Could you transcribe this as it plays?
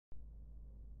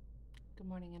Good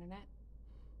morning, Internet.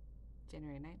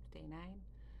 January 9th, day 9.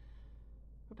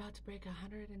 We're about to break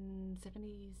 176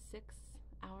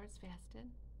 hours fasted.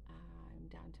 I'm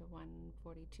down to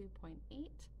 142.8.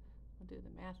 I'll do the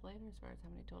math later as far as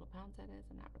how many total pounds that is.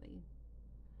 I'm not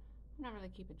really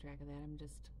keeping track of that.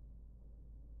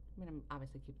 I'm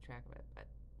obviously keeping track of it, but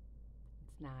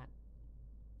it's not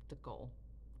the goal.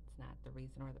 It's not the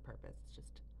reason or the purpose. It's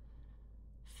just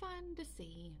fun to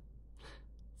see.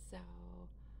 So,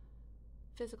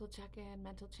 physical check-in,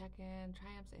 mental check-in,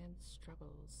 triumphs and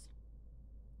struggles.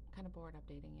 I'm kind of bored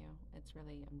updating you. I'm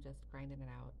just grinding it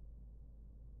out.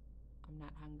 I'm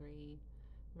not hungry.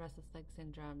 Restless leg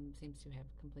syndrome seems to have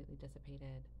completely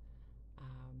dissipated.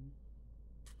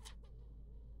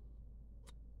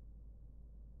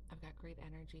 I've got great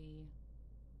energy.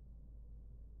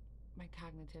 My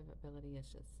cognitive ability is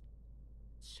just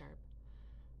sharp.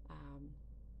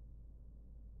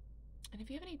 And if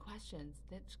you have any questions,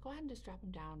 just go ahead and just drop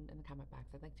them down in the comment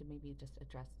box. I'd like to maybe just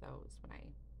address those when I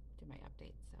do my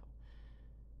updates. So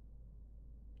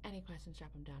any questions,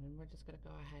 drop them down, and we're just going to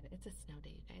go ahead. It's a snow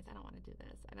day, you guys. I don't want to do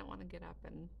this. I don't want to get up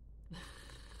and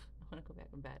I want to go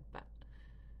back in bed, but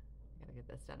I got to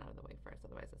get this done out of the way first.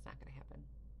 Otherwise, it's not going to happen.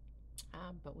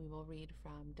 But we will read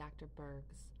from Dr.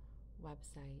 Berg's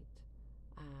website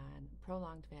on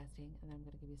prolonged fasting, and then I'm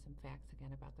going to give you some facts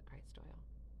again about the Christ oil.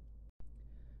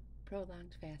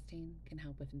 Prolonged fasting can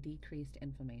help with decreased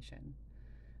inflammation.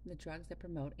 The drugs that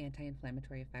promote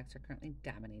anti-inflammatory effects are currently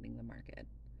dominating the market.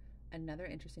 Another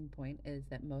interesting point is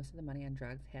that most of the money on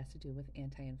drugs has to do with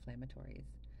anti-inflammatories.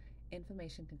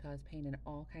 Inflammation can cause pain in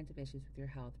all kinds of issues with your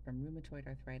health, from rheumatoid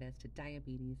arthritis to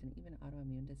diabetes and even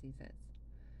autoimmune diseases.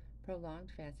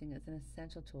 Prolonged fasting is an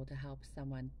essential tool to help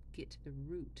someone get to the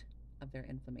root of their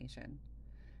inflammation.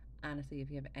 Honestly, if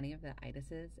you have any of the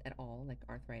itises at all, like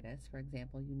arthritis, for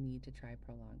example, you need to try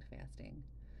prolonged fasting.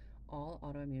 All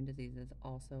autoimmune diseases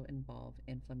also involve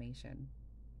inflammation.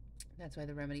 That's why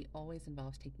the remedy always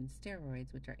involves taking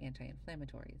steroids, which are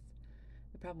anti-inflammatories.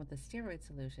 The problem with the steroid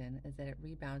solution is that it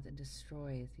rebounds and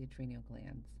destroys the adrenal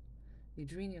glands. The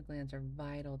adrenal glands are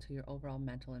vital to your overall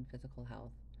mental and physical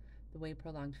health. The way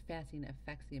prolonged fasting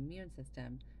affects the immune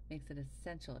system makes it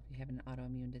essential if you have an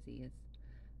autoimmune disease.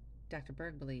 Dr.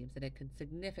 Berg believes that it could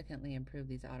significantly improve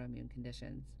these autoimmune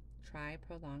conditions. Try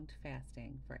prolonged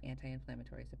fasting for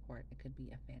anti-inflammatory support. It could be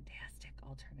a fantastic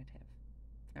alternative.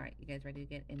 All right, you guys ready to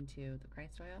get into the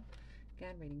Christ oil?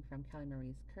 Again, reading from Kelly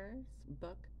Marie Kerr's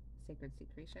book, Sacred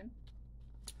Secretion.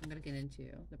 I'm going to get into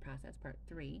the process, part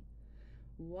 3.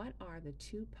 What are the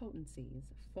two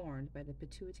potencies formed by the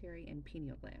pituitary and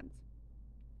pineal glands?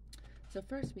 So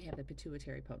first we have the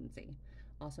pituitary potency,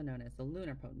 also known as the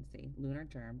lunar potency, lunar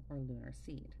germ, or lunar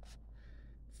seed.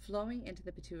 Flowing into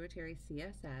the pituitary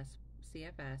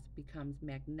CFS becomes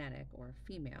magnetic, or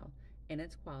female, in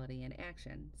its quality and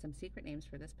action. Some secret names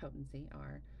for this potency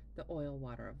are the oil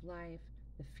water of life,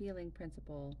 the feeling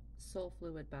principle, soul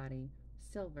fluid body,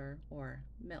 silver, or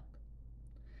milk.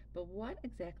 But what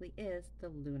exactly is the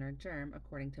lunar germ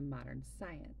according to modern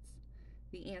science?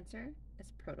 The answer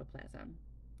is protoplasm,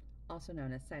 also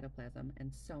known as cytoplasm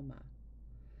and soma.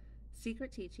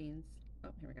 Secret teachings,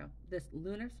 this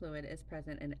lunar fluid is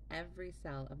present in every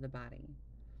cell of the body.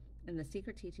 In the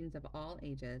Secret Teachings of All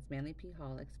Ages, Manly P.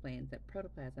 Hall explains that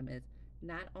protoplasm is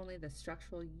not only the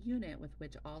structural unit with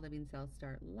which all living cells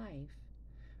start life,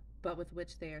 but with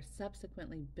which they are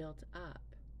subsequently built up.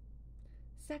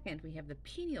 Second, we have the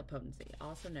pineal potency,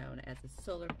 also known as the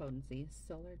solar potency,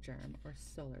 solar germ, or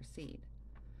solar seed.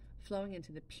 Flowing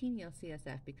into the pineal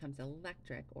CSF becomes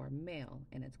electric, or male,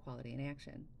 in its quality and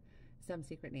action. Some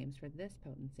secret names for this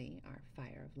potency are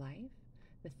fire of life,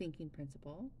 the thinking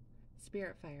principle,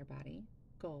 spirit fire body,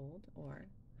 gold, or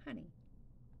honey.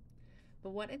 But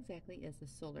what exactly is the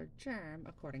solar germ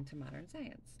according to modern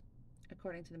science?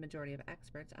 According to the majority of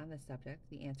experts on this subject,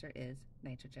 the answer is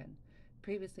nitrogen,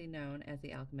 previously known as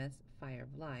the alchemist's fire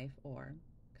of life, or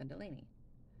Kundalini.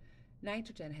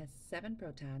 Nitrogen has 7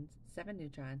 protons, 7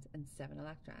 neutrons, and 7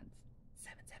 electrons.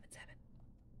 777.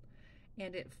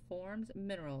 And it forms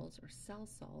minerals, or cell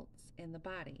salts, in the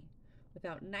body.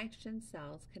 Without nitrogen,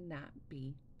 cells cannot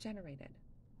be generated.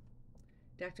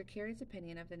 Dr. Carey's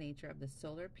opinion of the nature of the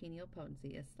solar pineal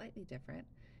potency is slightly different.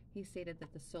 He stated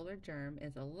that the solar germ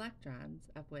is electrons,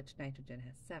 of which nitrogen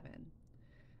has 7.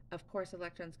 Of course,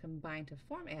 electrons combine to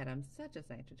form atoms such as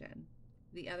nitrogen.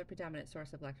 The other predominant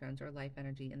source of electrons, or life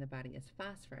energy, in the body is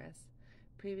phosphorus,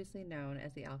 previously known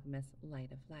as the alchemist's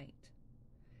light of light.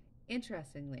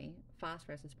 Interestingly,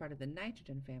 phosphorus is part of the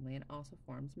nitrogen family and also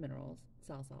forms minerals,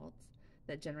 cell salts,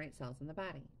 that generate cells in the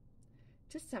body.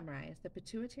 To summarize, the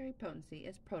pituitary potency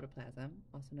is protoplasm,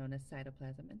 also known as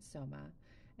cytoplasm and soma,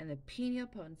 and the pineal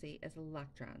potency is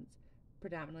electrons,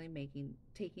 predominantly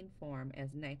taking form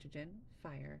as nitrogen,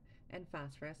 fire, and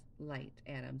phosphorus, light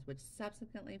atoms, which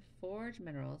subsequently forge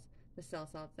minerals, the cell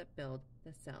salts that build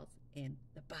the cells in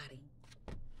the body.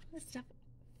 This stuff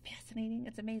fascinating.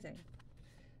 It's amazing.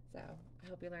 So I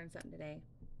hope you learned something today.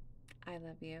 I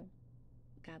love you.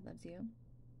 God loves you.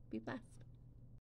 Be blessed.